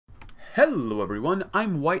Hello everyone,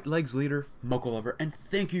 I'm White Legs leader, Moko Lover, and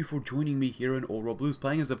thank you for joining me here in Old World Blues,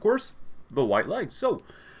 playing as, of course, the White Legs. So,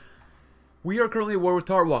 we are currently at war with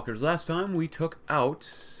Tar Walkers. Last time we took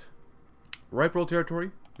out Ripe Roll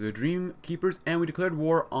Territory, the Dream Keepers, and we declared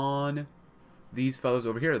war on these fellows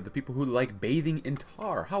over here, the people who like bathing in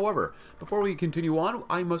tar. However, before we continue on,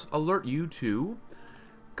 I must alert you to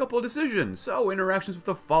a couple of decisions. So, interactions with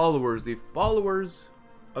the followers. The followers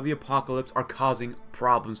of the apocalypse are causing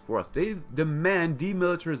problems for us. They demand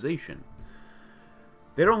demilitarization.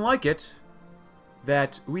 They don't like it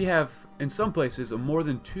that we have, in some places, more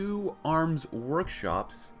than 2 arms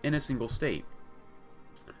workshops in a single state.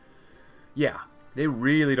 Yeah, they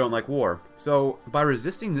really don't like war. So, by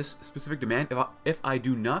resisting this specific demand, if I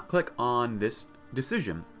do not click on this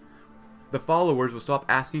decision, the followers will stop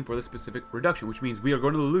asking for the specific reduction, which means we are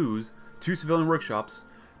going to lose 2 civilian workshops,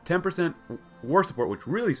 10% war support, which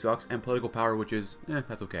really sucks, and political power, which is,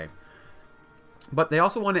 that's okay. But they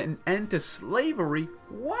also want an end to slavery.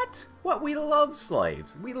 What? What? We love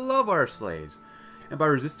slaves. We love our slaves. And by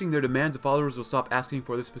resisting their demands, the followers will stop asking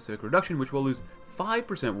for this specific reduction, which will lose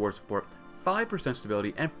 5% war support, 5%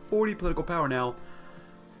 stability, and 40 political power. Now,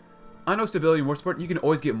 I know stability and war support, you can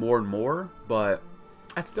always get more and more, but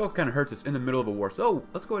that still kind of hurts us in the middle of a war. So,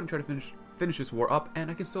 let's go ahead and try to finish this war up,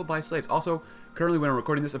 and I can still buy slaves. Also, currently when I'm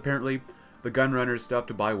recording this, apparently the gun runners stuff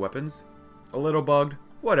to buy weapons, a little bugged,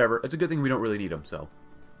 whatever. It's a good thing we don't really need them, so.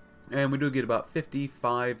 And we do get about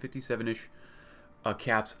 55, 57-ish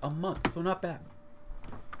caps a month, so not bad.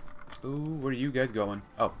 Ooh, where are you guys going?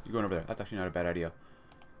 Oh, you're going over there. That's actually not a bad idea.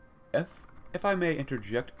 If I may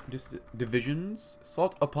interject, divisions,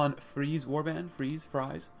 salt upon freeze warband, freeze,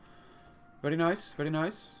 fries. Very nice, very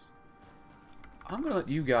nice. I'm going to let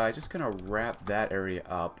you guys just kind of wrap that area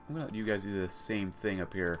up. I'm going to let you guys do the same thing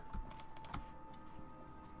up here.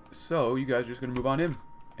 So, you guys are just going to move on in.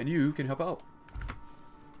 And you can help out.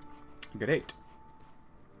 Great.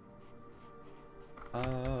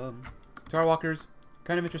 Tar Walkers.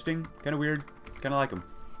 Kind of interesting. Kind of weird. Kind of like them.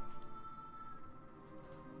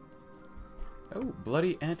 Oh,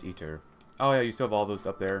 Bloody Anteater. Oh yeah, you still have all those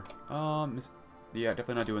up there. Yeah,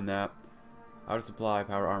 definitely not doing that. Out of supply,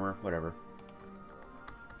 power armor, whatever.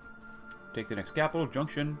 Take the next capital,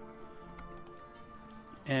 Junction.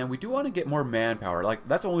 And we do want to get more manpower. Like,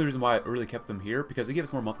 that's the only reason why I really kept them here, because they give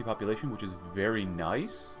us more monthly population, which is very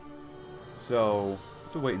nice. So, we'll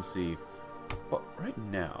have to wait and see. But right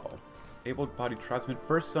now, able-bodied tribesmen,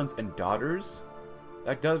 first sons and daughters,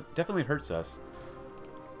 that definitely hurts us.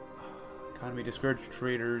 Economy, discouraged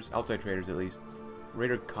traders, outside traders at least.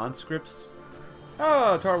 Raider conscripts.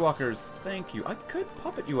 Oh, Tar Walkers, thank you. I could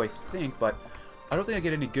puppet you, I think, but I don't think I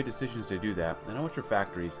get any good decisions to do that. And I want your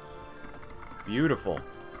factories. Beautiful.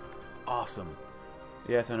 Awesome.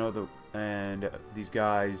 Yes, I know and these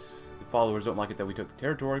guys, the followers, don't like it that we took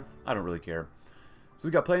territory. I don't really care. So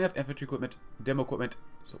we got plenty enough infantry equipment, demo equipment.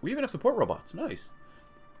 So we even have support robots. Nice.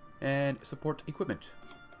 And support equipment.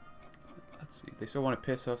 Let's see. They still want to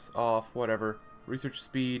piss us off. Whatever. Research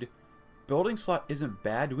speed. Building slot isn't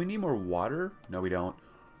bad. Do we need more water? No, we don't.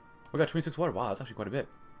 We got 26 water. Wow, that's actually quite a bit.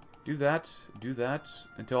 Do that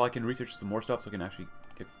until I can research some more stuff so I can actually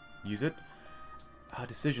use it.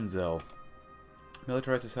 Decisions though.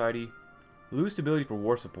 Militarized society. Lose stability for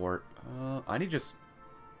war support. I need just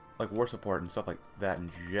like war support and stuff like that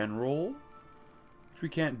in general, which we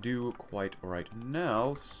can't do quite right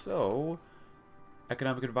now. So,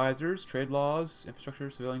 economic advisors, trade laws, infrastructure,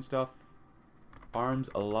 civilian stuff, arms,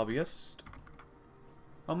 a lobbyist.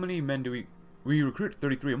 How many men do we recruit?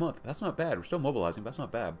 33 a month. That's not bad. We're still mobilizing, but that's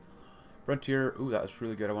not bad. Frontier. Ooh, that was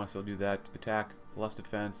really good. I want to still do that. Attack, less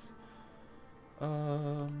defense.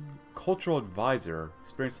 Cultural advisor.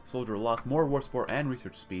 Experienced soldier lost more war support and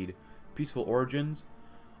research speed. Peaceful origins.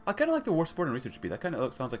 I kind of like the war support and research speed. That kind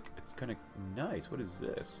of sounds like it's kind of nice. What is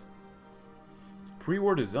this?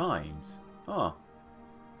 Pre-war designs. Huh.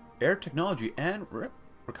 Air technology and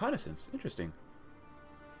reconnaissance. Interesting.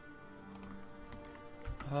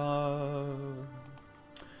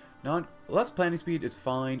 Less planning speed is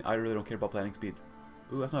fine. I really don't care about planning speed.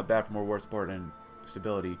 Ooh, that's not bad for more war support and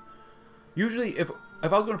stability. Usually, if I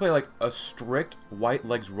was going to play like a strict White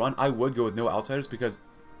Legs run, I would go with no outsiders because,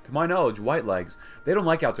 to my knowledge, White Legs, they don't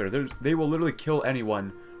like outsiders. They will literally kill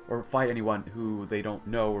anyone or fight anyone who they don't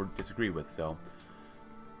know or disagree with. So,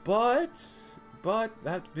 but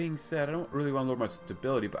that being said, I don't really want to lower my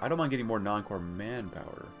stability, but I don't mind getting more non-core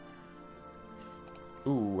manpower.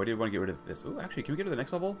 Ooh, I did want to get rid of this. Ooh, actually, can we get to the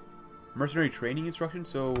next level? Mercenary training instruction,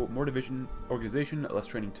 so more division organization, less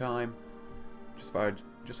training time.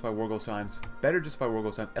 Justify war goals times. Better justify war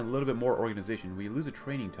goals times, and a little bit more organization. We lose a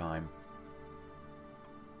training time.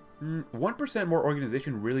 1% more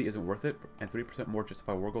organization really isn't worth it, and 3% more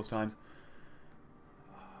justify war goals times.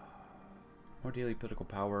 More daily political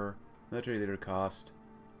power, military leader cost.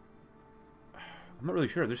 I'm not really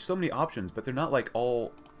sure. There's so many options, but they're not like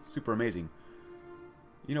all super amazing.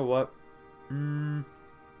 You know what?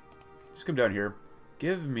 Just come down here.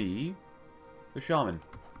 Give me the shaman.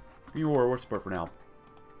 Give me war support for now.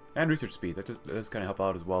 And research speed. That does kind of help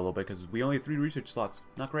out as well a little bit, because we only have 3 research slots.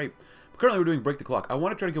 Not great. But currently we're doing break the clock. I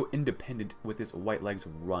want to try to go independent with this White Legs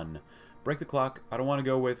run. Break the clock. I don't want to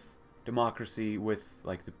go with democracy with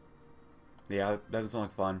like the... Yeah, that doesn't sound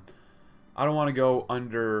like fun. I don't want to go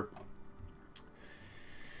under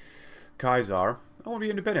Kaiser. I want to be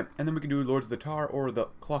independent. And then we can do Lords of the Tar or the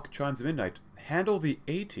Clock Chimes of Midnight. Handle the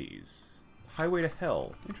 80s. Highway to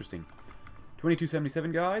Hell. Interesting.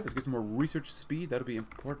 2277, guys. Let's get some more research speed. That'll be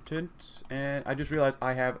important. And I just realized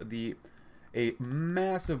I have a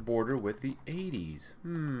massive border with the 80s.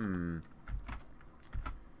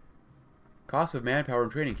 Cost of manpower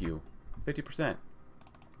and training queue. 50%.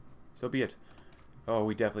 So be it. Oh,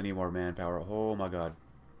 we definitely need more manpower. Oh my god.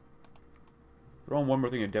 Throw on one more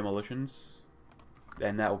thing in demolitions.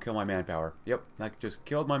 And that will kill my manpower. Yep, that just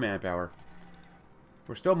killed my manpower.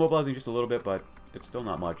 We're still mobilizing just a little bit, but it's still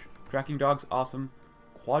not much. Tracking dogs, awesome.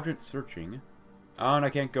 Quadrant searching. Oh, and I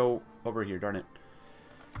can't go over here, darn it.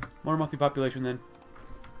 More monthly population then.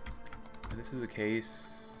 If this is the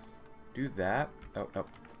case, do that. Oh, no.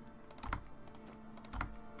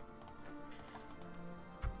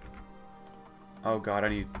 Oh god, I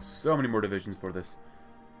need so many more divisions for this.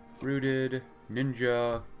 Rooted,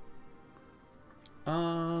 ninja.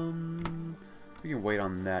 We can wait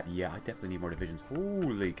on that. Yeah, I definitely need more divisions.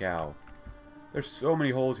 Holy cow. There's so many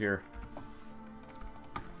holes here.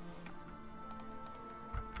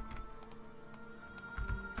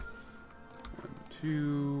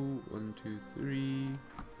 One, two, three.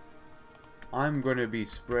 I'm going to be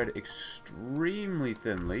spread extremely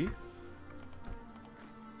thinly.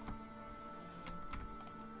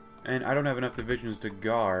 And I don't have enough divisions to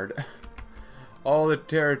guard all the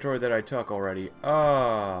territory that I took already.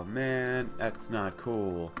 Oh, man. That's not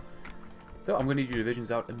cool. So, I'm going to need your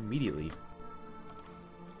divisions out immediately.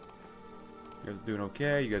 You guys are doing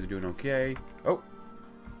okay. You guys are doing okay. Oh.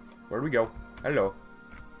 Where'd we go? Hello.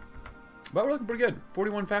 But we're looking pretty good.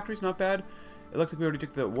 41 factories, not bad. It looks like we already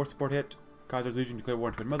took the war support hit. Kaiser's Legion declared war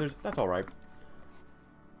on Twin Mothers. That's alright.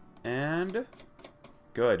 And...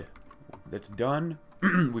 good. That's done.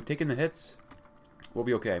 We've taken the hits. We'll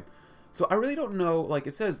be okay. So I really don't know, like,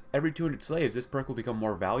 it says every 200 slaves, this perk will become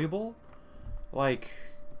more valuable. Like,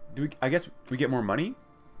 I guess we get more money?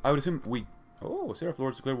 I would assume we... Oh, Seraph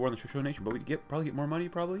Lords declared war on the Shoshone Nation, but we'd probably get more money,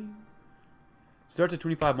 probably? Starts at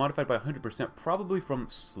 25, modified by 100%, probably from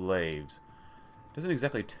slaves. Doesn't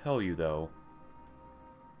exactly tell you, though.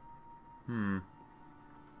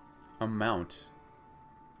 Amount.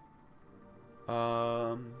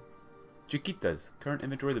 Chiquitas. Current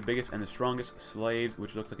inventory, the biggest and the strongest slaves,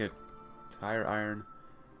 which looks like a tire iron.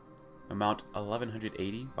 Amount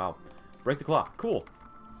 1180. Wow. Break the clock. Cool.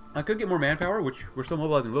 I could get more manpower, which we're still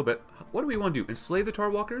mobilizing a little bit. What do we want to do? Enslave the Tar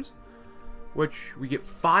Walkers? Which we get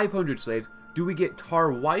 500 slaves. Do we get Tar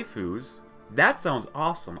Waifus? That sounds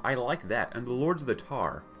awesome. I like that. And the Lords of the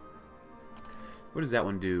Tar. What does that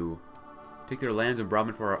one do? Take their lands and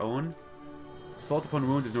Brahmin for our own? Assault upon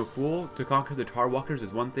wounds is no fool. To conquer the Tar Walkers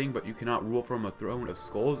is one thing, but you cannot rule from a throne of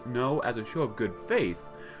skulls. No, as a show of good faith,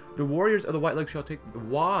 the warriors of the White Leg shall take the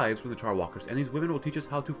wives from the Tar Walkers, and these women will teach us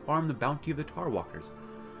how to farm the bounty of the Tar Walkers.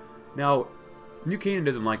 Now, New Canaan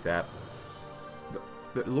doesn't like that.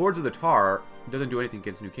 The Lords of the Tar doesn't do anything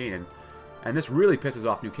against New Canaan, and this really pisses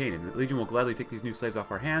off New Canaan. The Legion will gladly take these new slaves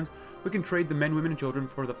off our hands. We can trade the men, women, and children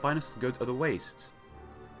for the finest goods of the wastes.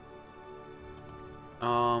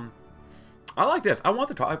 I like this. I want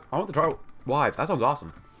the tar wives. That sounds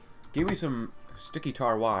awesome. Give me some sticky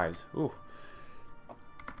tar wives. Ooh.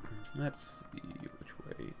 Let's see which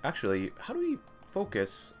way. Actually, how do we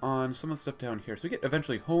focus on some of the stuff down here? So we get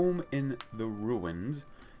eventually home in the ruins.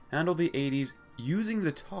 Handle the 80s using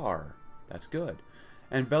the tar. That's good.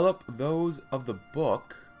 Envelop those of the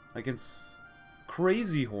book against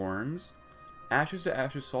crazy horns. Ashes to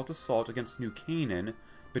ashes, salt to salt against New Canaan.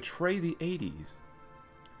 Betray the 80s.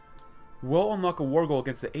 Will unlock a war goal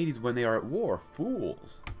against the 80s when they are at war.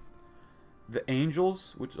 Fools. The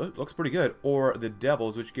angels, which looks pretty good, or the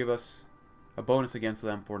devils, which give us a bonus against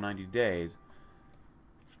them for 90 days.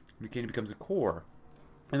 New Canaan becomes a core.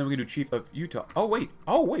 And then we can do Chief of Utah. Oh, wait.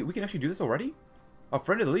 Oh, wait. We can actually do this already? A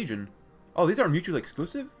friend of the Legion. Oh, these aren't mutually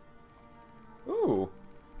exclusive? Ooh.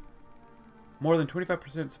 More than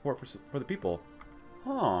 25% support for the people.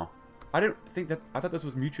 Huh. I didn't think that... I thought this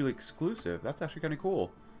was mutually exclusive. That's actually kind of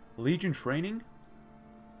cool. Legion training?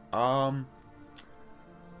 That's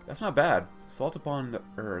not bad. Assault upon the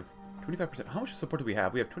earth. 25%. How much support do we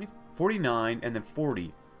have? We have 49 and then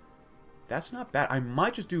 40. That's not bad. I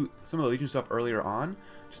might just do some of the Legion stuff earlier on,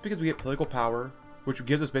 just because we get political power, which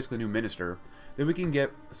gives us basically a new minister. Then we can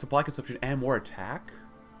get supply consumption and more attack.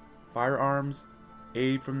 Firearms,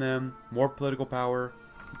 aid from them, more political power,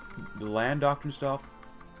 the land doctrine stuff.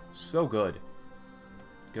 So good.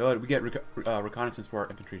 Good. We get reconnaissance for our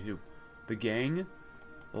infantry too. The gang,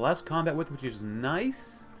 less combat width, which is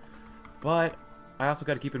nice, but I also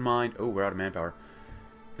got to keep in mind, oh, we're out of manpower,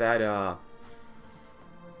 that, I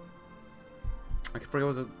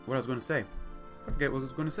forget what I was going to say. I forget what I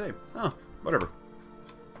was going to say. Oh, whatever.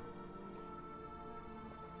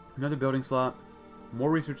 Another building slot,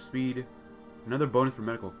 more research speed, another bonus for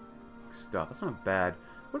medical stuff. That's not bad.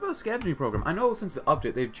 What about the scavenging program? I know since the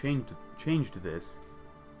update they've changed this,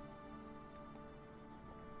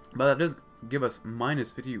 but that does give us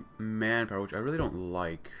minus 50 manpower, which I really don't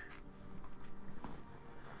like.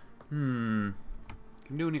 Can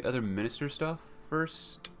we do any other minister stuff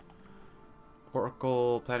first?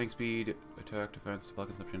 Oracle, planning speed, attack, defense, supply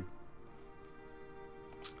consumption.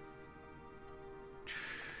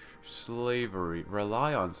 Slavery.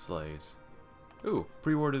 Rely on slaves. Ooh,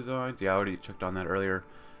 pre-war designs. Yeah, I already checked on that earlier.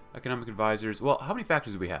 Economic advisors. Well, how many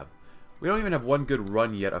factories do we have? We don't even have one good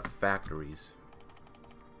run yet of factories,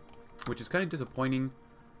 which is kind of disappointing.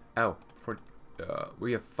 Oh,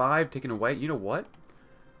 we have 5 taken away. You know what?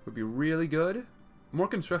 Would be really good. More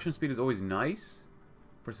construction speed is always nice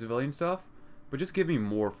for civilian stuff, but just give me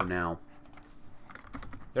more for now.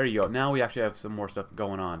 There you go. Now we actually have some more stuff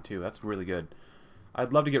going on too. That's really good.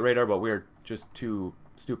 I'd love to get radar, but we're just too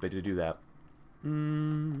stupid to do that.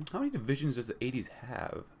 How many divisions does the 80s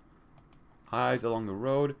have? Eyes along the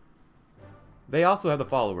road. They also have the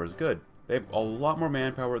followers. Good. They have a lot more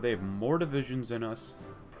manpower. They have more divisions than us.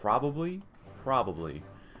 Probably.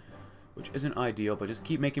 Which isn't ideal, but just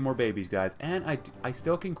keep making more babies, guys. And I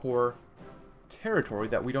still can core territory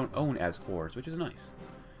that we don't own as cores, which is nice.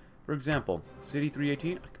 For example, City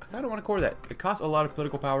 318. I kind of want to core that. It costs a lot of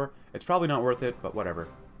political power. It's probably not worth it, but whatever.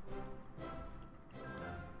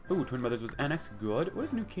 Ooh, Twin Brothers was annexed. Good. What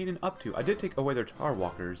is New Canaan up to? I did take away their tar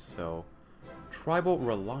walkers, so... Tribal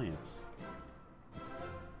Reliance.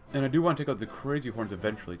 And I do want to take out the Crazy Horns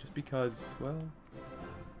eventually, just because,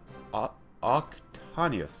 well...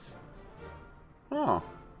 Octanius. Oh.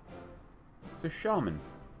 It's a shaman.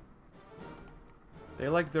 They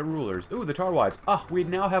like their rulers. Ooh, the tar wives. Ah, we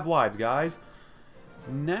now have wives, guys.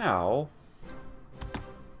 Now...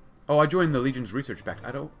 Oh, I joined the Legion's Research Pact.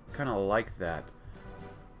 I don't kind of like that.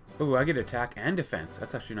 Ooh, I get attack and defense.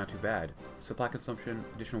 That's actually not too bad. Supply consumption.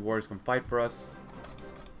 Additional warriors come fight for us.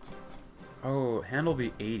 Oh, handle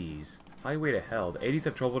the 80s. Highway to hell. The 80s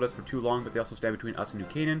have troubled us for too long, but they also stand between us and New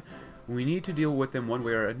Canaan. We need to deal with them one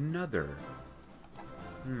way or another.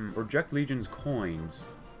 Reject Legion's coins.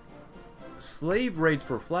 Slave raids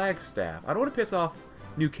for Flagstaff. I don't want to piss off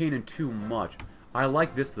New Canaan too much. I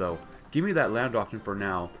like this, though. Give me that land auction for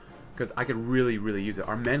now, because I could really, really use it.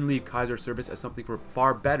 Our men leave Kaiser service as something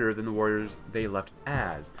far better than the warriors they left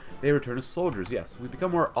as. They return as soldiers, yes. We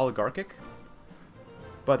become more oligarchic,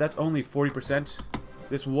 but that's only 40%.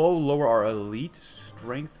 This will lower our elite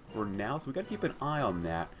strength for now, so we got to keep an eye on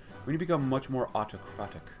that. We need to become much more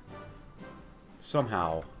autocratic.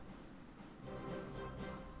 Somehow.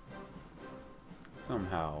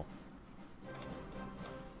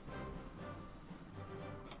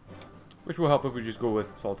 Which will help if we just go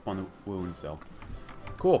with Salt Upon the Wounds, so.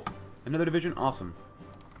 Cool. Another division? Awesome.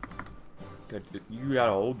 Good. You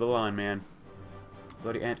gotta hold the line, man.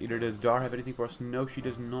 Bloody Anteater. Does Dar have anything for us? No, she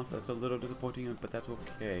does not. That's a little disappointing, but that's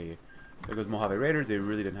okay. There goes Mojave Raiders. They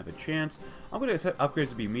really didn't have a chance. I'm going to set upgrades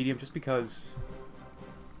to be medium just because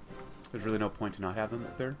there's really no point to not have them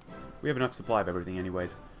up there. We have enough supply of everything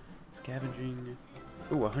anyways. Scavenging.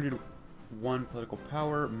 Ooh, 101 political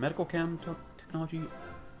power. Medical chem technology.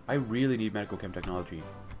 I really need medical chem technology.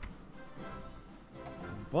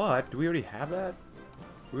 But, do we already have that?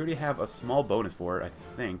 We already have a small bonus for it,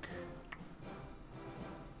 I think.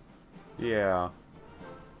 Yeah.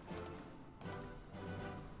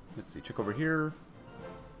 Let's see, check over here.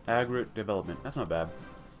 Agri development. That's not bad.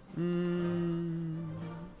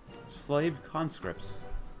 Slave conscripts.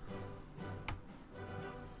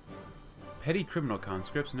 Petty criminal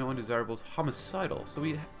conscripts. No undesirables. Homicidal. So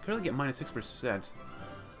we currently get minus 6%.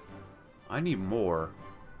 I need more.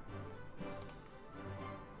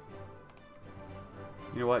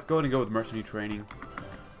 You know what? Go ahead and go with mercenary training.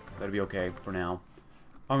 That'll be okay for now.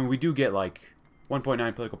 I mean, we do get, like,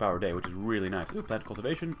 1.9 political power a day, which is really nice. Ooh, plant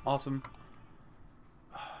cultivation. Awesome.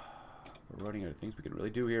 We're running out of things we can really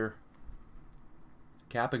do here.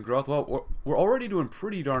 Cap and growth. Well, we're already doing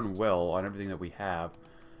pretty darn well on everything that we have.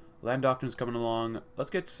 Land doctrine's coming along. Let's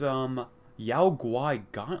get some Yao Guai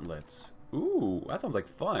gauntlets. Ooh, that sounds like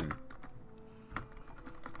fun.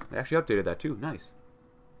 They actually updated that too. Nice.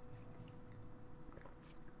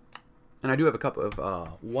 And I do have a cup of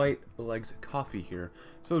White Legs coffee here.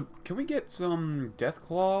 So, can we get some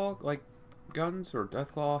Deathclaw, like, guns or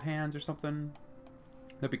Deathclaw hands or something?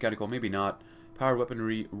 That'd be kind of cool. Maybe not. Power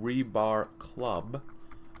Weaponry Rebar Club.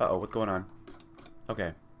 Uh-oh, what's going on?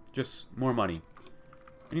 Okay, just more money.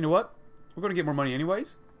 And you know what? We're going to get more money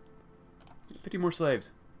anyways. 50 more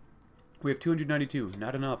slaves. We have 292.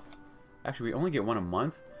 Not enough. Actually, we only get one a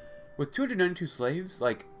month. With 292 slaves,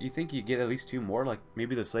 like, you think you get at least 2 more? Like,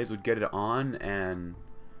 maybe the slaves would get it on and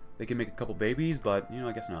they can make a couple babies, but, you know,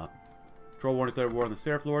 I guess not. Troll War declared war on the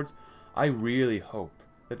Seraph Lords. I really hope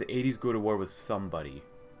that the 80s go to war with somebody.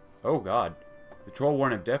 Oh, God. The Troll War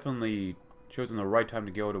have definitely chosen the right time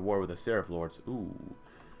to go to war with the Seraph Lords. Ooh.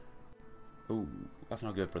 Ooh, that's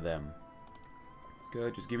not good for them.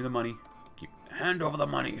 Good, just give me the money. Hand over the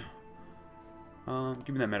money. Give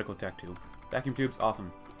me that medical tech, too. Vacuum tubes,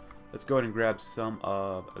 awesome. Let's go ahead and grab some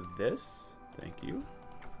of this. Thank you.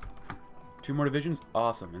 2 more divisions.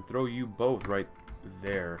 Awesome. And throw you both right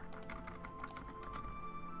there.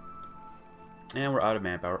 And we're out of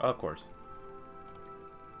manpower, of course.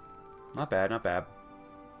 Not bad, not bad.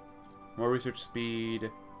 More research speed.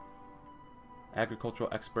 Agricultural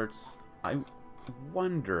experts. I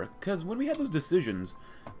wonder, because when we had those decisions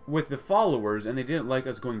with the followers and they didn't like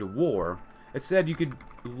us going to war, it said you could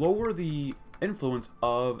lower the influence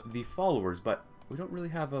of the followers, but we don't really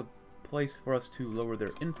have a place for us to lower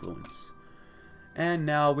their influence. And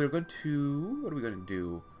now we're going to... what are we going to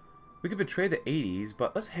do? We could betray the 80s,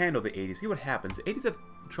 but let's handle the 80s. See what happens. The 80s have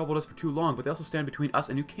troubled us for too long, but they also stand between us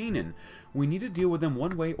and New Canaan. We need to deal with them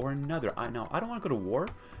one way or another. Now, I don't want to go to war.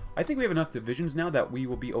 I think we have enough divisions now that we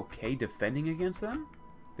will be okay defending against them.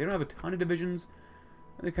 They don't have a ton of divisions.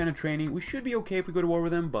 They're kind of training. We should be okay if we go to war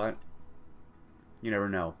with them, but you never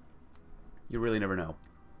know. You really never know.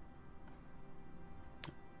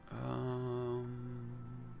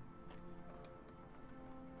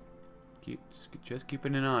 Just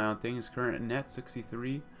keeping an eye on things. Current net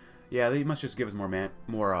 63. Yeah, they must just give us more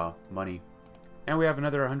money. And we have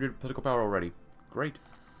another 100 political power already. Great.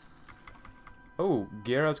 Oh,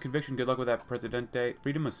 Guerra's conviction. Good luck with that, Presidente.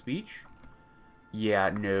 Freedom of speech? Yeah,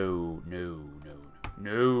 no.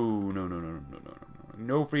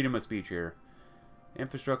 No freedom of speech here.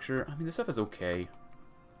 Infrastructure. I mean, this stuff is okay.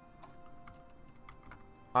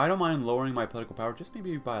 I don't mind lowering my political power, just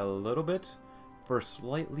maybe by a little bit, for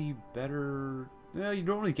slightly better... Yeah, you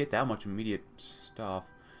don't really get that much immediate stuff.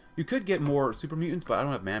 You could get more super mutants, but I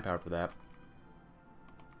don't have manpower for that.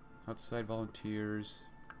 Outside volunteers.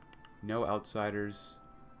 No outsiders.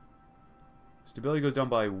 Stability goes down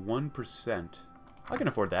by 1%. I can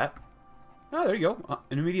afford that. Oh, there you go.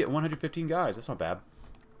 An immediate 115 guys. That's not bad.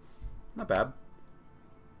 Not bad.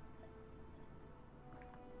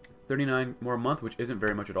 39 more a month, which isn't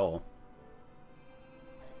very much at all.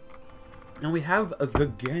 And we have the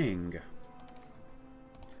gang.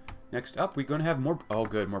 Next up, we're going to have more... Oh,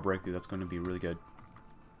 good. More breakthrough. That's going to be really good.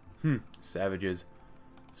 Savages.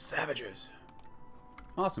 Savages.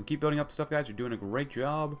 Awesome. Keep building up stuff, guys. You're doing a great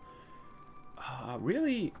job.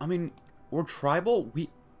 Really, I mean, we're tribal. We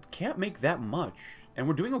can't make that much. And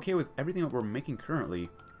we're doing okay with everything that we're making currently.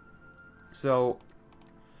 So,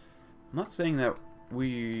 I'm not saying that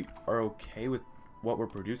we are okay with what we're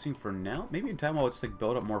producing for now. Maybe in time I'll just like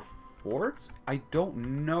build up more forts. I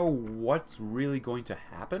don't know what's really going to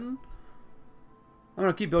happen. I'm going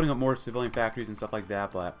to keep building up more civilian factories and stuff like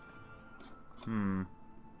that, but...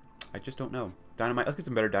 I just don't know. Dynamite. Let's get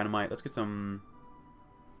some better dynamite. Let's get some...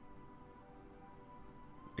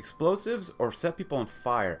 explosives or set people on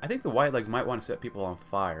fire. I think the White Legs might want to set people on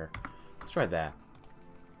fire. Let's try that.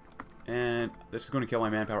 And this is going to kill my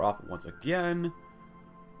manpower off once again.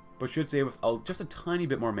 But should save us just a tiny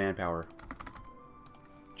bit more manpower.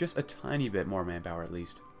 Just a tiny bit more manpower at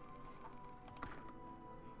least.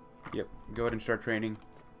 Yep. Go ahead and start training.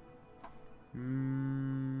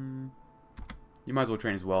 You might as well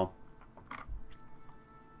train as well.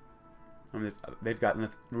 I mean, they've got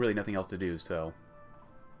really nothing else to do, so...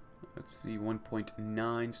 Let's see,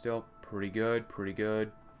 1.9 still. Pretty good, pretty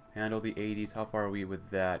good. Handle the 80s. How far are we with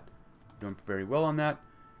that? Doing very well on that.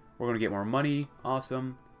 We're going to get more money.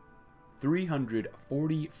 Awesome.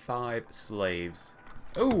 345 slaves.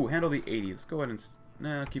 Oh, handle the 80s. Let's go ahead and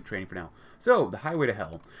Nah, keep training for now. So, the highway to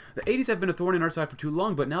hell. The 80s have been a thorn in our side for too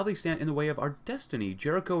long, but now they stand in the way of our destiny.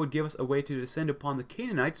 Jericho would give us a way to descend upon the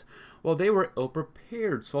Canaanites while they were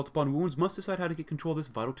ill-prepared. Salt upon wounds must decide how to get control of this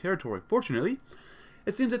vital territory. Fortunately,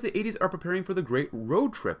 it seems that the 80s are preparing for the Great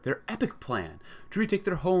Road Trip, their epic plan, to retake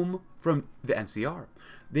their home from the NCR.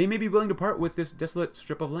 They may be willing to part with this desolate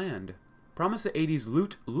strip of land. Promise the 80s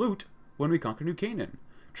loot when we conquer New Canaan.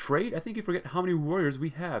 Trade? I think you forget how many warriors we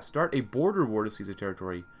have. Start a border war to seize the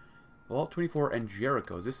territory. Vault 24 and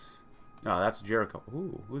Jericho. Is this... Oh, that's Jericho.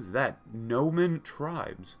 Ooh, who's that? Noman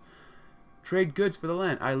tribes. Trade goods for the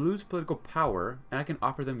land. I lose political power, and I can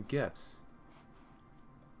offer them gifts.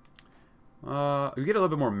 We get a little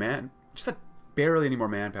bit more just like barely any more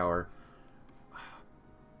manpower.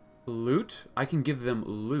 Loot? I can give them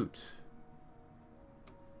loot.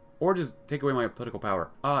 Or just take away my political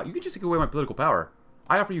power. You can just take away my political power.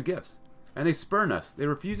 I offer you gifts. And they spurn us. They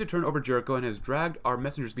refuse to turn over Jericho and has dragged our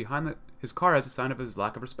messengers behind his car as a sign of his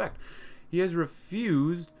lack of respect. He has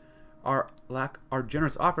refused our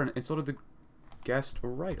generous offer and insulted the guest.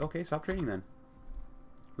 Right, okay, stop trading then.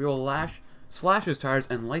 We will slash his tires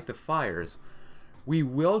and light the fires. We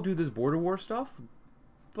will do this border war stuff,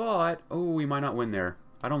 but oh, we might not win there.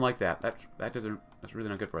 I don't like that. That's really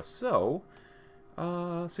not good for us. So,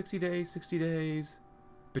 60 days.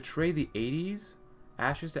 Betray the 80s.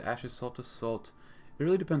 Ashes to ashes, salt to salt. It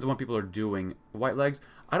really depends on what people are doing. White legs.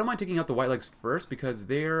 I don't mind taking out the white legs first because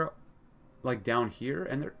they're like down here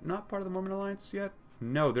and they're not part of the Mormon Alliance yet.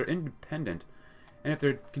 No, they're independent. And if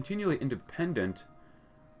they're continually independent,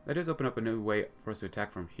 that does open up a new way for us to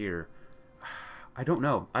attack from here. I don't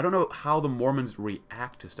know. I don't know how the Mormons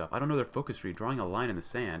react to stuff. I don't know their focus tree. Drawing a line in the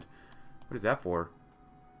sand. What is that for?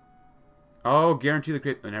 Oh, guarantee the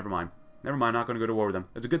create. Oh, never mind. Never mind. Not going to go to war with them.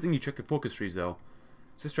 It's a good thing you check the focus trees, though.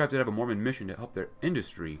 This tribe did have a Mormon mission to help their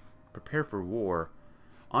industry prepare for war.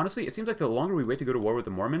 Honestly, it seems like the longer we wait to go to war with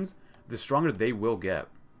the Mormons, the stronger they will get.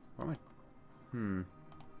 Where am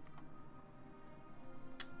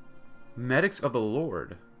I? Medics of the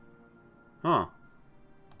Lord. Huh.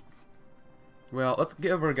 Well, let's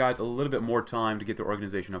give our guys a little bit more time to get their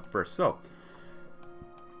organization up first. So,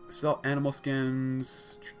 sell animal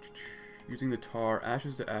skins. Using the tar,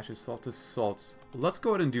 ashes to ashes, salt to salt. Let's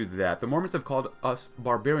go ahead and do that. The Mormons have called us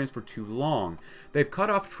barbarians for too long. They've cut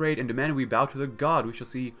off trade and demanded we bow to their God. We shall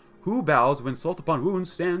see who bows when salt upon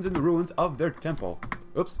wounds stands in the ruins of their temple.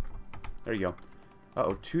 Oops. There you go.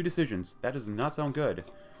 Uh-oh, 2 decisions. That does not sound good.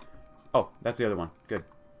 Oh, that's the other one. Good.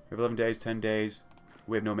 We have 11 days, 10 days.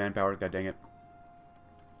 We have no manpower. God dang it.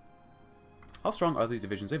 How strong are these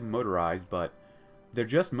divisions? They've motorized, but they're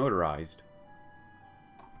just motorized.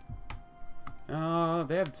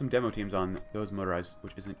 They have some demo teams on those motorized,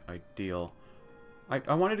 which isn't ideal.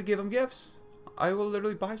 I wanted to give them gifts. I will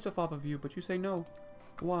literally buy stuff off of you, but you say no.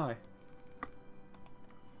 Why?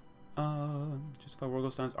 Just 5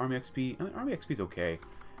 World Stones, Army XP. I mean, Army XP is okay.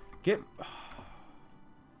 Yeah,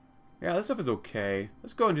 this stuff is okay.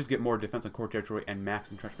 Let's go and just get more defense on core territory and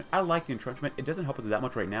max entrenchment. I like the entrenchment. It doesn't help us that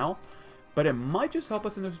much right now, but it might just help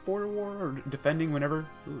us in this border war or defending whenever.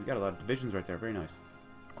 Ooh, we got a lot of divisions right there. Very nice.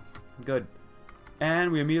 Good.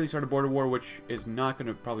 And we immediately start a border war, which is not going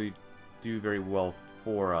to probably do very well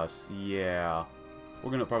for us. Yeah.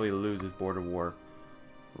 We're going to probably lose this border war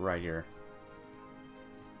right here.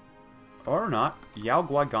 Or not. Yao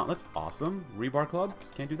Guai Gauntlets. Awesome. Rebar Club.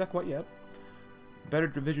 Can't do that quite yet. Better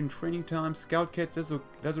division training time. Scout kits. Those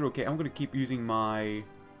are okay. I'm going to keep using my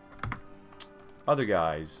other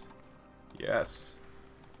guys. Yes.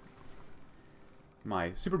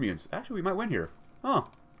 My super mutants. Actually, we might win here. Huh.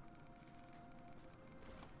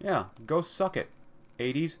 Yeah, go suck it.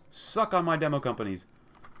 80s, suck on my demo companies.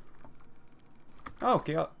 Oh,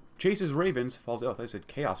 Chaos. Chases Ravens. Falls out. I said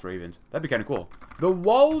Chaos Ravens. That'd be kind of cool. The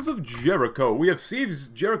Walls of Jericho. We have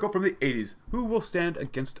seized Jericho from the 80s. Who will stand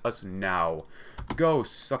against us now? Go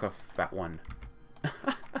suck a fat one.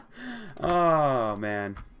 Oh,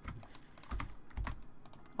 man.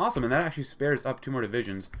 Awesome, and that actually spares up 2 more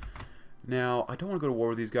divisions. Now, I don't want to go to war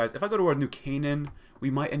with these guys. If I go to war with New Canaan, we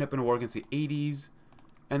might end up in a war against the 80s.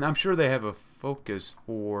 And I'm sure they have a focus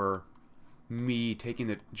for me taking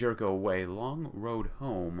the Jericho away. Long road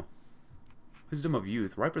home. Wisdom of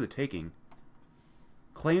youth. Ripe for the taking.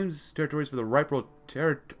 Claims territories for the ripe road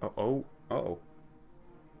territory. Uh-oh.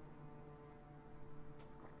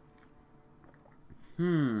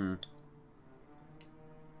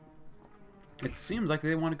 It seems like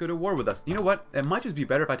they want to go to war with us. You know what? It might just be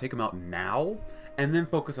better if I take them out now and then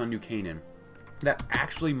focus on New Canaan. That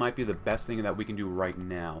actually might be the best thing that we can do right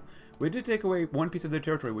now. We did take away 1 piece of their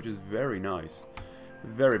territory, which is very nice.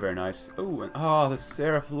 Very, very nice. Oh, the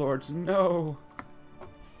Seraph Lords, no!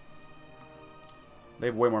 They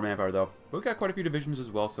have way more manpower, though. But we've got quite a few divisions as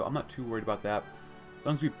well, so I'm not too worried about that. As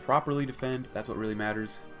long as we properly defend, that's what really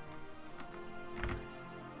matters.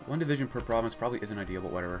 One division per province probably isn't ideal,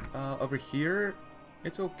 but whatever. Over here,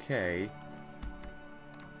 it's okay.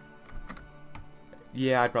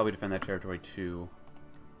 Yeah, I'd probably defend that territory too.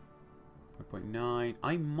 1.9.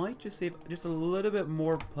 I might just save just a little bit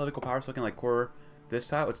more political power so I can like core this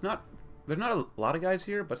tile. It's not. There's not a lot of guys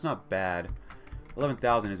here, but it's not bad.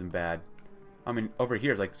 11,000 isn't bad. I mean, over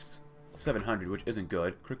here is like 700, which isn't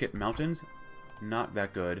good. Cricket Mountains, not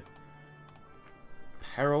that good.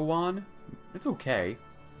 Parawan, it's okay.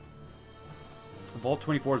 Vault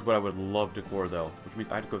 24 is what I would love to core, though, which means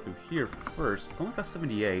I have to go through here first. I only got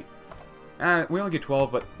 78. We only get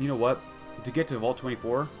 12, but you know what? To get to Vault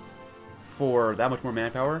 24 for that much more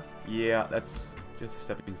manpower, yeah, that's just a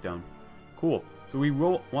stepping stone. Cool. So we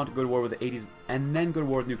will want to go to war with the 80s and then go to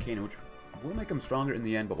war with New Canaan, which will make them stronger in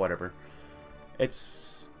the end, but whatever. It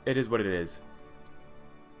is what it is.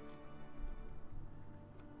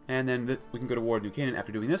 And then we can go to war with New Canaan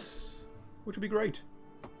after doing this, which would be great.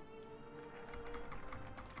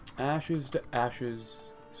 Ashes to ashes,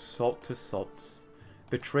 salt to salt.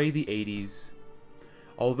 Betray the 80s.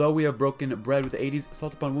 Although we have broken bread with the 80s,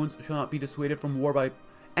 salt upon wounds shall not be dissuaded from war by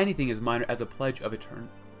anything as minor as a pledge of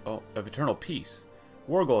eternal peace.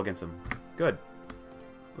 War goal against them. Good.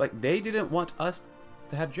 Like, they didn't want us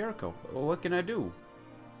to have Jericho. What can I do?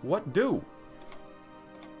 What do?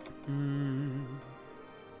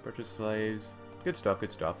 Purchase slaves. Good stuff,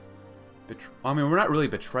 good stuff. I mean, we're not really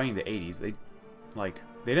betraying the 80s. They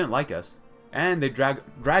didn't like us. And they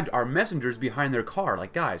dragged our messengers behind their car.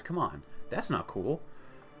 Like, guys, come on. That's not cool.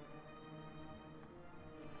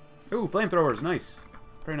 Ooh, flamethrowers. Nice.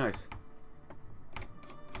 Very nice.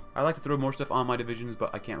 I like to throw more stuff on my divisions,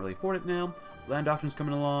 but I can't really afford it now. Land auction's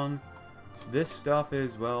coming along. This stuff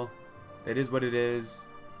is, well, it is what it is.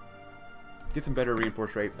 Get some better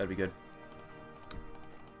reinforced rate. That'd be good.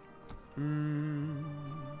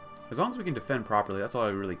 As long as we can defend properly, that's all I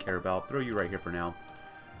really care about. Throw you right here for now.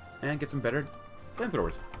 And get some better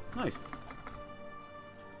flamethrowers. Nice.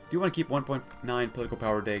 Do want to keep 1.9 political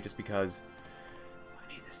power a day just because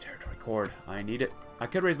I need this territory cord. I need it. I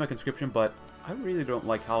could raise my conscription, but I really don't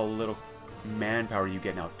like how little manpower you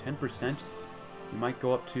get now. 10%? You might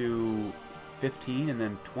go up to 15 and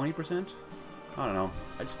then 20%? I don't know.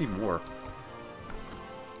 I just need more.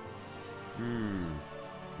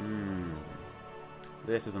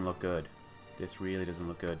 This doesn't look good. This really doesn't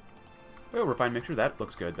look good. Oh, refined mixture. That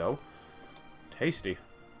looks good, though. Tasty.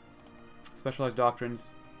 Specialized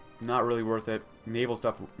doctrines. Not really worth it. Naval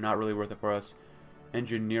stuff, not really worth it for us.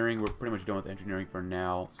 Engineering, we're pretty much done with engineering for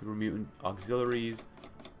now. Super mutant auxiliaries.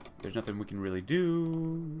 There's nothing we can really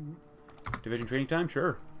do. Division training time,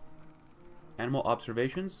 sure. Animal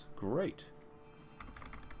observations, great.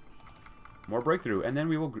 More breakthrough, and then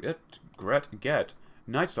we will get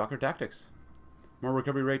Night Stalker tactics. More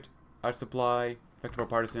recovery rate, out supply, effective our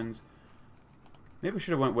partisans. Maybe we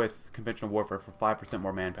should have went with conventional warfare for 5%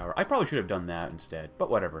 more manpower. I probably should have done that instead,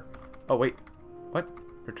 but whatever. Oh, wait. What?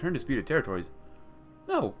 Return disputed territories.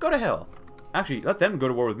 No, go to hell. Actually, let them go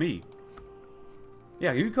to war with me.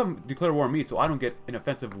 Yeah, you come declare war on me so I don't get an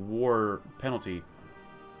offensive war penalty.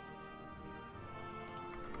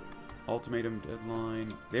 Ultimatum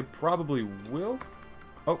deadline. They probably will.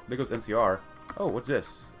 Oh, there goes NCR. Oh, what's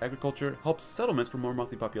this? Agriculture helps settlements for more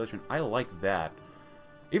monthly population. I like that.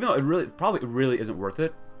 Even though it probably isn't worth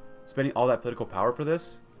it, spending all that political power for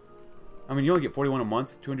this. I mean, you only get 41 a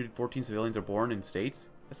month. 214 civilians are born in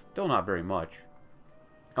states. That's still not very much.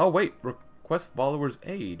 Oh, wait. Request followers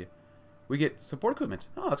aid. We get support equipment.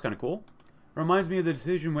 Oh, that's kind of cool. Reminds me of the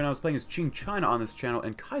decision when I was playing as Qing China on this channel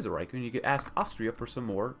in Kaiserreich, and you could ask Austria for some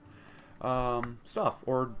more stuff.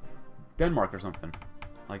 Or Denmark or something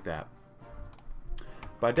like that.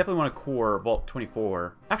 But I definitely want to core Vault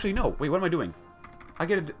 24. Actually, no. Wait, what am I doing? I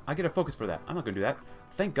get a focus for that. I'm not going to do that.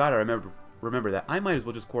 Thank God I remember that. I might as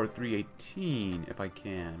well just core 318 if I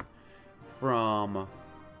can from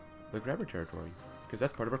the Grabber territory, because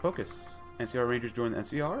that's part of our focus. NCR Rangers join the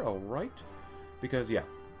NCR, alright. Because, yeah,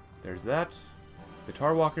 there's that. The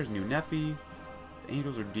Tar Walkers, New Nephi. The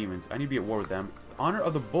Angels are demons. I need to be at war with them. Honor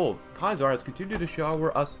of the Bull. Kaiser has continued to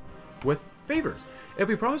shower us with favors. If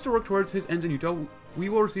we promise to work towards his ends in Utah, we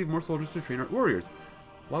will receive more soldiers to train our warriors.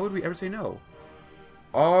 Why would we ever say no?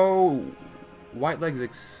 Oh, white legs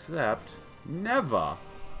accept. Never.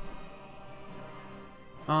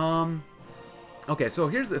 Okay, so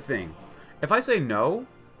here's the thing. If I say no,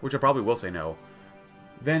 which I probably will say no,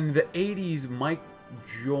 then the 80s might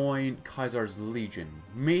join Kaiser's Legion.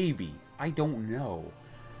 Maybe. I don't know.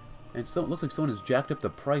 And so it looks like someone has jacked up the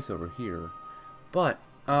price over here. But,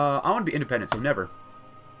 I want to be independent, so never.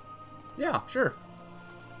 Yeah, sure.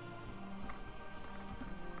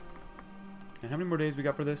 And how many more days we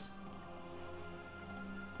got for this?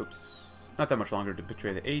 Oops. Not that much longer to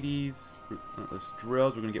betray the 80s. Relentless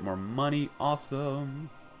drills. We're going to get more money. Awesome.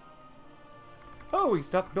 Oh, we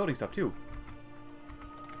stopped building stuff, too.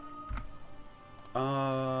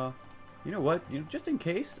 You know what? You know, just in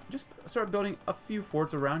case, just start building a few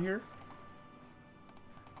forts around here.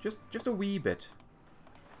 Just a wee bit.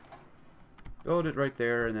 Build it right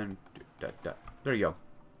there, and then... There you go.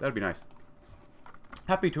 That'd be nice.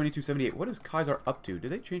 Happy 2278. What is Kaiser up to?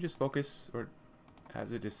 Did they change his focus, or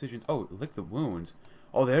has it decisions? Oh, lick the wounds.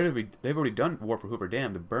 Oh, they've already done War for Hoover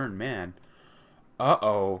Dam, the burned man.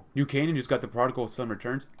 Uh-oh. New Canaan just got the prodigal son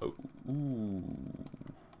returns. Oh, ooh.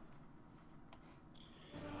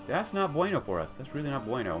 That's not bueno for us. That's really not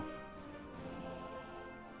bueno.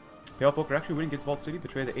 Pale Folk are actually winning against Vault City.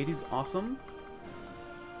 Betray the 80s. Awesome.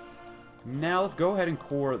 Now let's go ahead and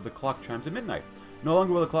core the clock chimes at midnight. No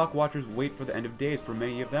longer will the clock watchers wait for the end of days. For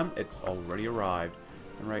many of them, it's already arrived.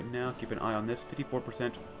 And right now, keep an eye on this.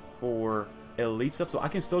 54% for elite stuff. So I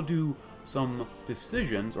can still do some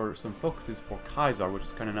decisions or some focuses for Kaiser, which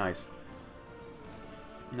is kind of nice.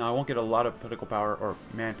 Now, I won't get a lot of political power or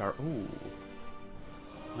manpower. Ooh.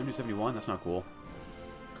 171? That's not cool.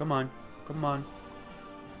 Come on. Come on.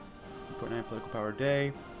 1.9 political power a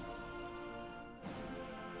day.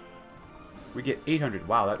 We get 800.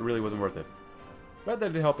 Wow, that really wasn't worth it. But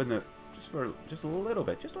that did help in the... Just a little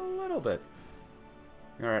bit. Just a little bit.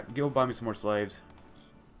 Alright, go buy me some more slaves.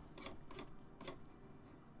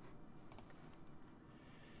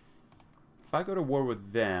 If I go to war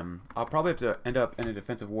with them, I'll probably have to end up in a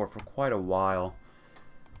defensive war for quite a while.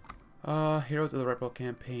 Heroes of the Rockfall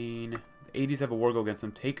Campaign. The 80s have a war go against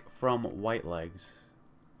them. Take from White Legs.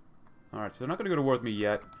 Alright, so they're not going to go to war with me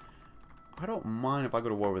yet. I don't mind if I go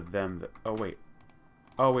to war with them. Oh, wait.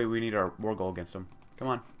 Oh, wait, we need our war goal against them. Come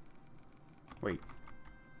on. Wait.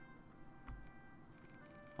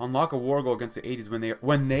 Unlock a war goal against the 80s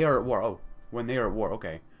when they are at war. Oh, when they are at war.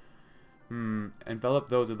 Okay. Envelop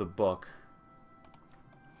those of the book.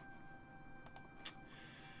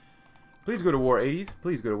 Please go to war, 80s.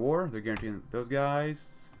 Please go to war. They're guaranteeing those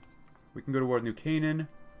guys. We can go to war with New Canaan.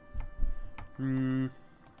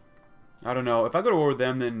 I don't know. If I go to war with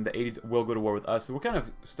them, then the 80s will go to war with us. So we're kind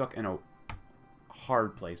of stuck in a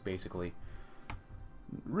hard place, basically.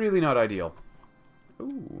 Really not ideal.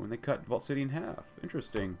 Ooh, and they cut Vault City in half.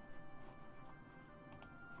 Interesting.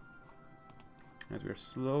 As we are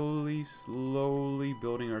slowly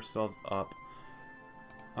building ourselves up.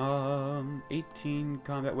 18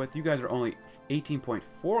 combat width. You guys are only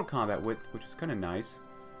 18.4 combat width, which is kind of nice.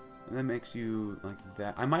 And that makes you like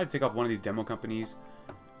that. I might have to take off one of these demo companies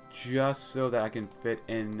just so that I can fit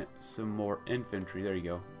in some more infantry. There you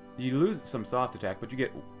go. You lose some soft attack, but you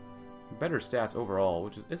get better stats overall,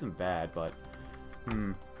 which isn't bad, but...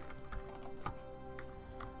 A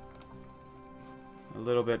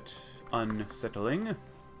little bit unsettling.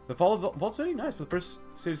 The fall of Vault City? Nice. For the first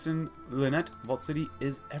citizen, Lynette, Vault City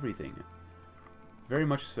is everything. Very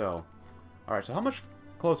much so. Alright, so how much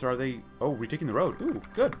closer are they? Oh, retaking the road. Ooh,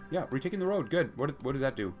 good. Yeah, retaking the road. Good. What does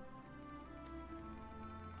that do?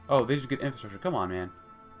 Oh, they just get infrastructure. Come on, man.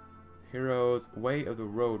 Heroes, Way of the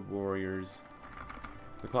Road Warriors.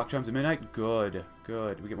 The clock chimes at midnight. Good.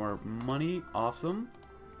 Good. We get more money. Awesome.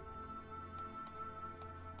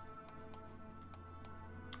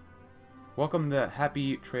 Welcome the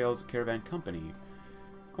Happy Trails Caravan Company.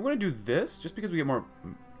 I'm going to do this just because we get more...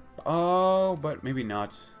 Oh, but maybe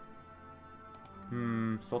not.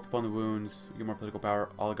 Salt upon the wounds. We get more political power.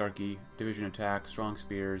 Oligarchy. Division attack. Strong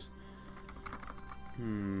spears.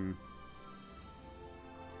 I'm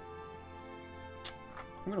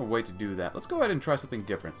going to wait to do that. Let's go ahead and try something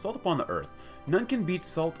different. Salt upon the earth. None can beat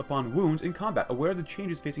salt upon wounds in combat. Aware of the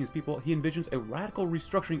changes facing his people, he envisions a radical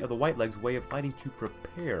restructuring of the White Legs' way of fighting to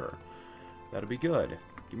prepare. That'll be good.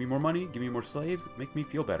 Give me more money, give me more slaves, make me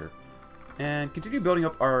feel better. And continue building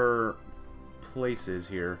up our places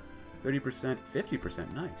here. 30%,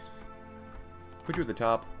 50%, nice. Put you at the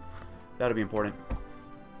top. That'll be important.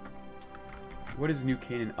 What is New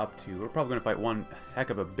Canaan up to? We're probably going to fight one heck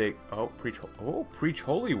of a big... preach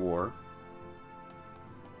holy war.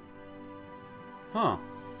 Huh.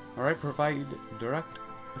 Alright, provide direct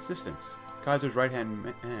assistance. Kaiser's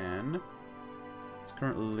right-hand man. His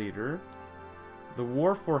current leader. The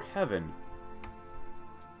war for heaven.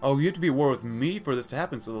 Oh, you have to be at war with me for this to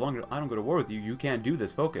happen, so the longer I don't go to war with you, you can't do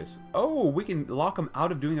this focus. Oh, we can lock them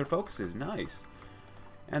out of doing their focuses. Nice.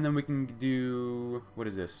 And then we can do... What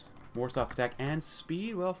is this? More soft attack and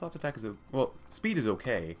speed? Well, soft attack is... Well, speed is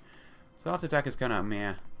okay. Soft attack is kind of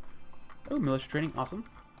meh. Oh, militia training. Awesome.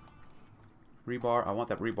 Rebar. I want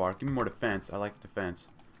that rebar. Give me more defense. I like defense.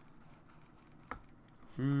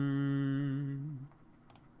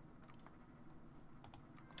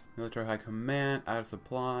 Military High Command. Out of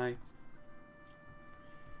supply.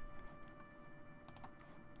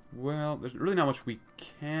 Well, there's really not much we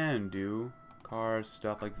can do. Cars,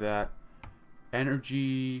 stuff like that.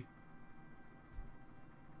 Energy.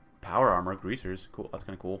 Power armor. Greasers. Cool. That's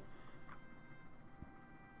kind of cool.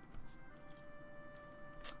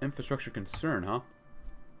 Infrastructure concern, huh?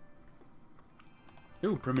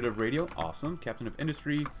 Ooh, primitive radio. Awesome. Captain of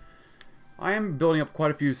industry. I am building up quite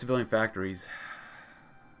a few civilian factories.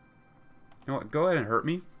 You know what? Go ahead and hurt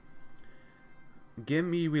me. Give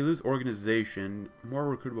me, we lose organization. More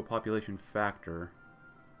recruitable population factor.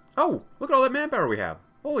 Oh, look at all that manpower we have.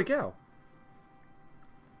 Holy cow.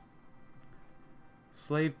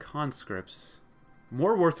 Slave conscripts.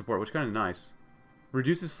 More war support, which is kind of nice.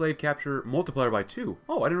 Reduces slave capture multiplier by 2.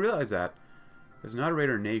 Oh, I didn't realize that. There's not a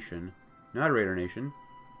raider nation. Not a raider nation.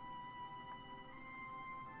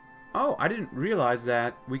 Oh, I didn't realize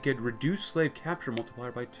that we could reduce slave capture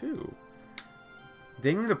multiplier by 2.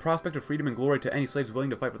 Dangling the prospect of freedom and glory to any slaves willing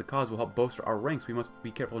to fight for the cause will help bolster our ranks. We must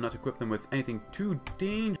be careful not to equip them with anything too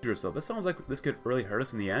dangerous, though. This sounds like this could really hurt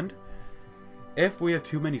us in the end. If we have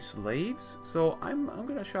too many slaves. So I'm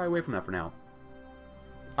going to shy away from that for now.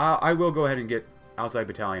 I will go ahead and get outside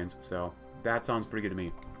battalions, so that sounds pretty good to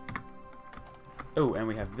me. Oh, and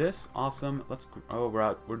we have this. Awesome. Let's. Oh,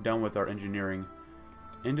 we're done with our engineering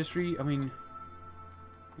industry. I mean,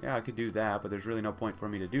 yeah, I could do that, but there's really no point for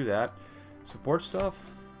me to do that. Support stuff.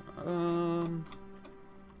 We're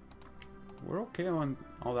okay on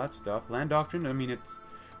all that stuff. Land doctrine. I mean,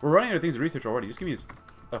 we're running out of things to research already. Just give me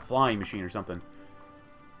a flying machine or something.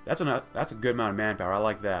 That's a good amount of manpower. I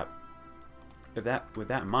like that. With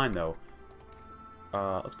that in mind, though.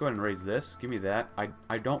 Let's go ahead and raise this. Give me that.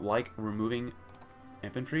 I don't like removing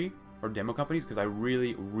infantry or demo companies because I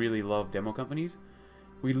really, really love demo companies.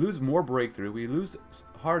 We lose more breakthrough. We lose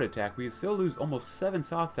hard attack. We still lose almost 7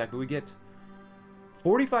 soft attack, but we get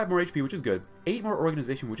 45 more HP, which is good. 8 more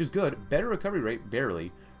organization, which is good. Better recovery rate,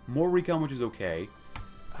 barely. More recon, which is okay.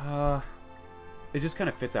 It just kind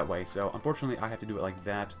of fits that way. So, unfortunately, I have to do it like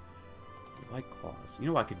that. Like claws. You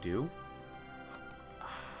know what I could do?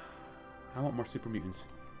 I want more super mutants.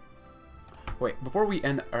 Wait, before we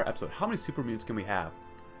end our episode, how many super mutants can we have?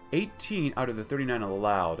 18 out of the 39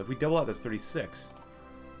 allowed. If we double out, that's 36.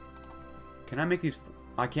 Can I make these?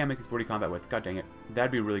 I can't make these 40 combat with. God dang it.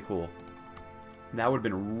 That'd be really cool. That would have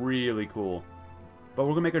been really cool. But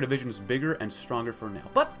we're going to make our divisions bigger and stronger for now.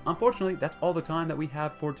 But, unfortunately, that's all the time that we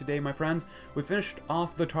have for today, my friends. We finished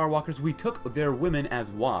off the Tar Walkers. We took their women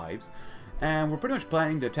as wives. And we're pretty much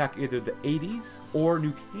planning to attack either the 80s or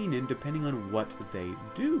New Canaan, depending on what they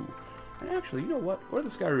do. And actually, you know what? What are the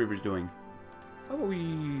Sky Reavers doing? How about we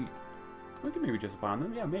can maybe justify on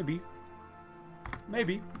them. Yeah, maybe.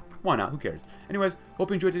 Maybe. Why not? Who cares? Anyways,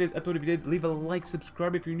 hope you enjoyed today's episode. If you did, leave a like,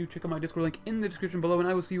 subscribe if you're new. Check out my Discord link in the description below. And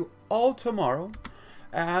I will see you all tomorrow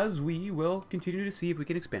as we will continue to see if we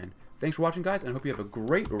can expand. Thanks for watching, guys, and I hope you have a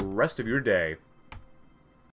great rest of your day.